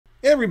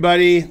Hey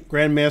everybody,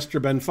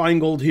 Grandmaster Ben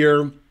Finegold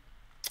here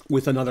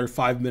with another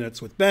 5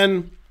 minutes with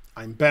Ben.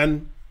 I'm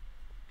Ben.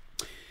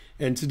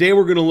 And today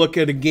we're going to look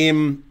at a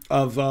game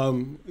of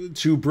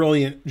two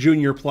brilliant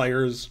junior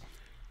players.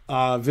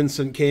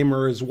 Vincent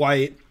Keymer is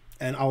white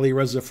and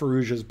Alireza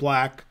Firouzja is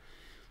black.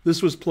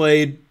 This was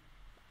played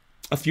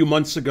a few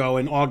months ago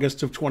in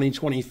August of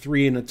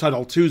 2023 in a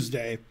Tuttle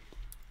Tuesday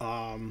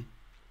on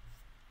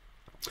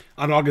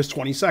August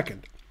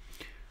 22nd.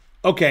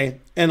 Okay,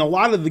 and a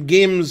lot of the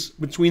games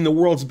between the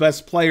world's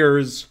best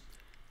players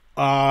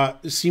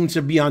seem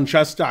to be on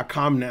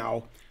chess.com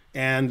now,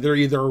 and they're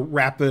either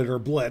rapid or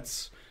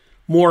blitz.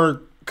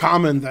 More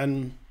common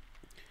than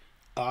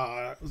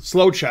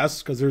slow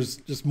chess, because there's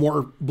just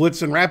more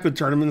blitz and rapid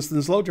tournaments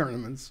than slow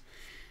tournaments.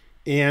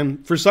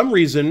 And for some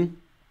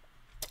reason,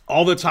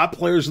 all the top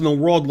players in the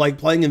world like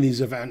playing in these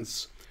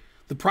events.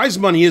 The prize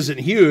money isn't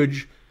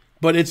huge,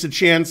 but it's a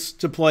chance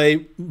to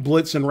play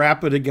blitz and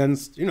rapid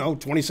against,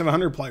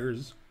 2,700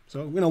 players.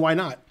 So, why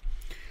not?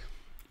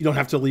 You don't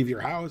have to leave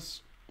your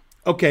house.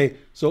 Okay,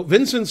 so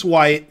Vincent's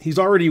white. He's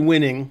already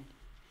winning.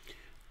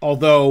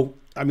 Although,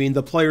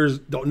 the players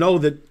don't know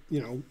that,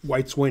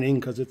 white's winning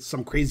because it's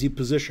some crazy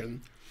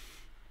position.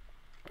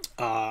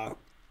 And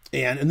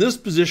in this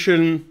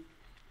position,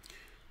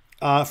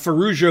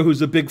 Firouzja,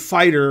 who's a big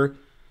fighter,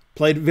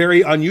 played a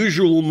very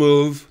unusual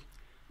move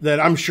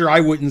that I'm sure I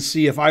wouldn't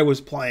see if I was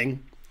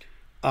playing.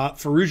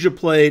 Firouzja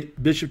played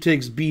bishop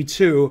takes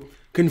b2,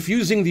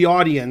 confusing the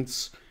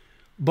audience,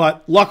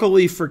 but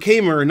luckily for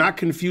Keymer, not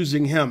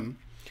confusing him.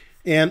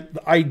 And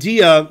the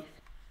idea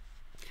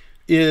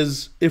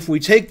is if we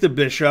take the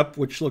bishop,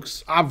 which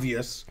looks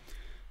obvious,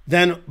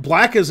 then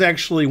black is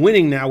actually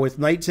winning now with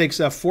knight takes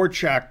f4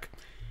 check,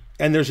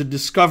 and there's a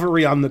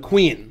discovery on the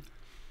queen.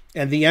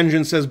 And the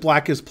engine says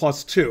black is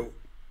 +2.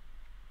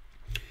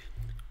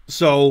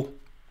 So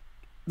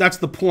that's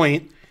the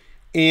point.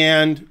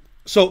 And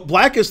so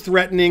black is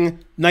threatening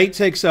knight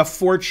takes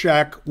f4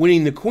 check,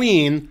 winning the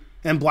queen,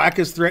 and black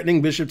is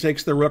threatening bishop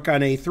takes the rook on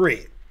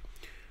a3.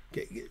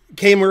 Okay.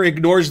 Keymer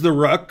ignores the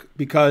rook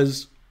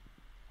because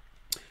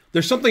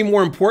there's something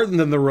more important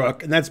than the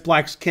rook, and that's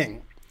black's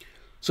king.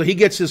 So he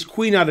gets his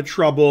queen out of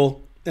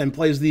trouble and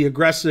plays the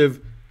aggressive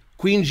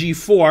queen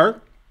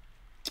g4,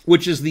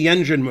 which is the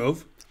engine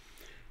move.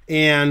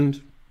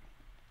 And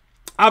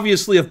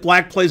obviously, if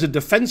black plays a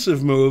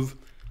defensive move,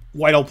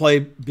 white will play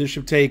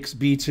bishop takes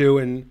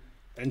b2 and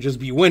just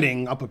be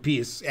winning up a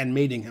piece and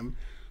mating him.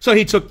 So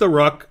he took the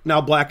rook.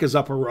 Now black is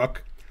up a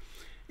rook.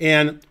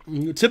 And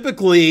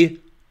typically,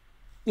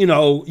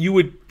 you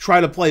would try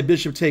to play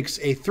bishop takes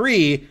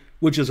a3,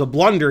 which is a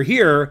blunder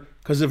here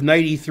because of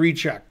knight e3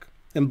 check.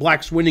 And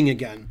black's winning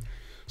again.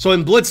 So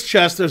in blitz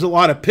chess, there's a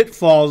lot of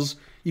pitfalls.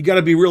 You got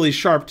to be really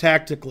sharp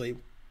tactically.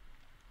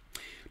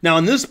 Now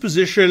in this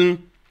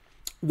position,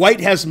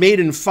 white has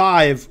mate in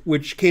 5,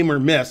 which Keymer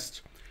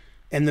missed.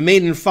 And the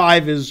mate in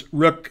 5 is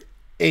rook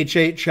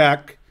h8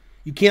 check.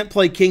 You can't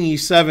play king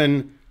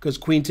e7 because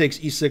queen takes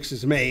e6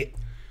 is mate.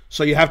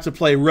 So you have to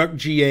play rook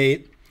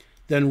g8,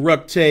 then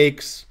rook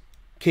takes,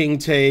 king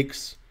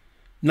takes,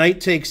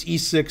 knight takes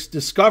e6,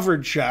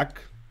 discovered check.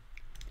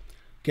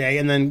 Okay,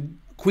 and then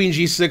queen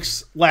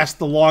g6 lasts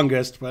the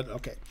longest, but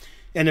okay.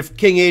 And if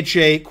king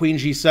h8, queen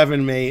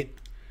g7 mate.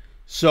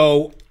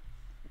 So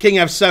king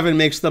f7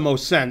 makes the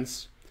most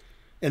sense.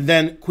 And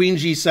then queen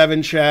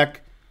g7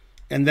 check.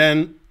 And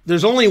then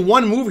there's only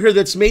one move here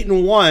that's mate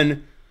in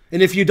 1.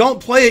 And if you don't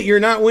play it,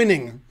 you're not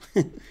winning.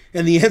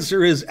 And the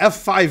answer is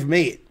f5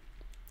 mate.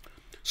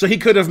 So he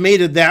could have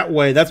mated that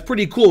way. That's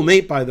pretty cool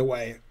mate, by the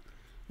way.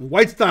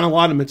 White's done a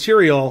lot of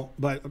material,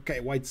 but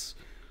okay, white's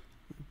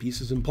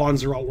pieces and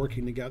pawns are all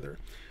working together.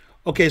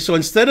 Okay, so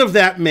instead of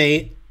that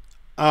mate,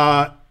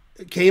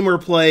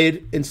 Keymer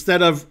played,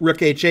 instead of rook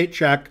h8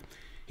 check,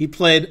 he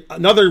played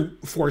another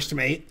forced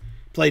mate,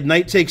 played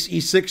knight takes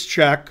e6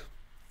 check,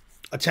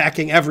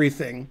 attacking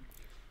everything.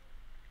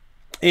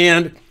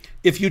 And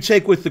if you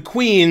take with the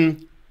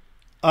queen,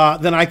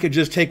 then I could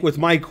just take with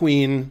my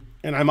queen,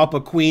 and I'm up a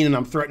queen, and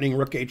I'm threatening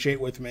rook h8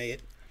 with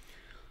mate.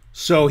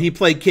 So he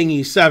played king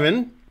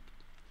e7.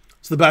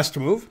 It's the best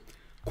move.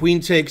 Queen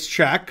takes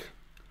check.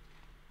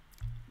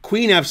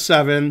 Queen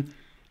f7.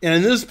 And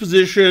in this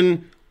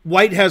position,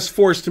 white has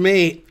forced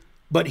mate,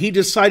 but he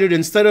decided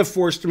instead of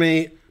forced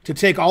mate to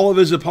take all of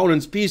his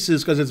opponent's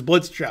pieces because it's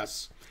blitz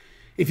chess.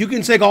 If you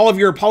can take all of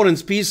your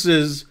opponent's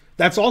pieces,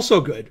 that's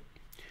also good.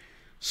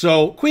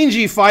 So queen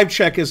g5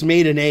 check is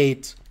mate in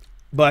 8,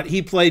 but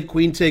he played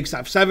queen takes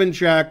f7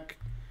 check,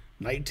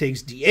 knight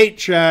takes d8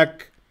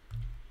 check,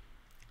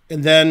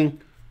 and then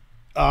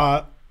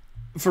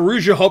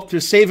Firouzja hoped to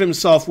save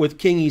himself with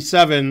king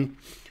e7,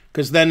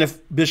 because then if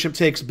bishop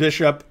takes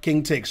bishop,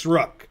 king takes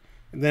rook,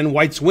 and then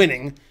white's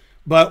winning.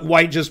 But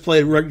white just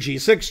played rook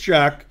g6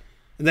 check,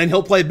 and then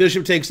he'll play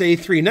bishop takes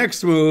a3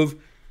 next move,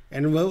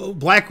 and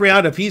black ran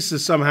out of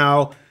pieces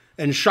somehow.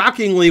 And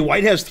shockingly,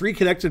 white has 3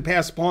 connected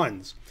passed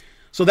pawns.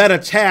 So that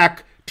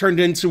attack turned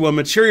into a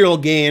material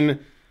gain.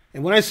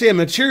 And when I say a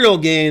material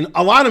gain,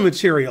 a lot of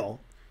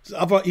material.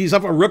 He's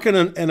up a rook and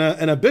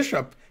a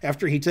bishop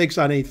after he takes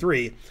on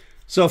a3.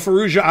 So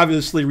Firouzja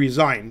obviously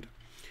resigned.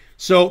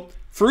 So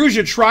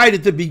Firouzja tried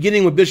at the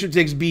beginning with bishop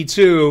takes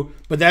b2,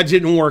 but that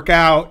didn't work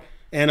out.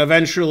 And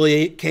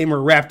eventually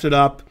Keymer wrapped it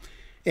up.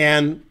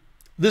 And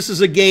this is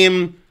a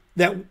game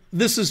that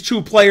this is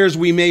two players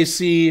we may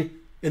see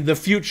in the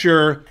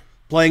future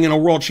playing in a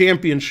world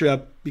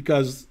championship,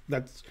 because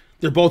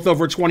they're both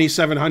over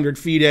 2,700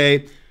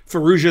 FIDE.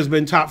 Firouzja's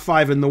been top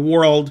 5 in the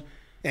world,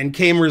 and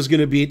Keymer is going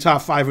to be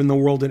top 5 in the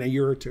world in a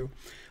year or two.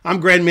 I'm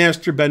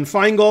Grandmaster Ben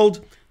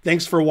Finegold.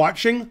 Thanks for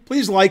watching.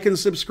 Please like and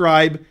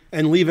subscribe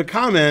and leave a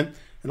comment,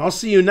 and I'll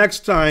see you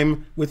next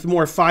time with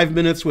more 5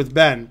 Minutes with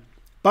Ben.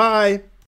 Bye.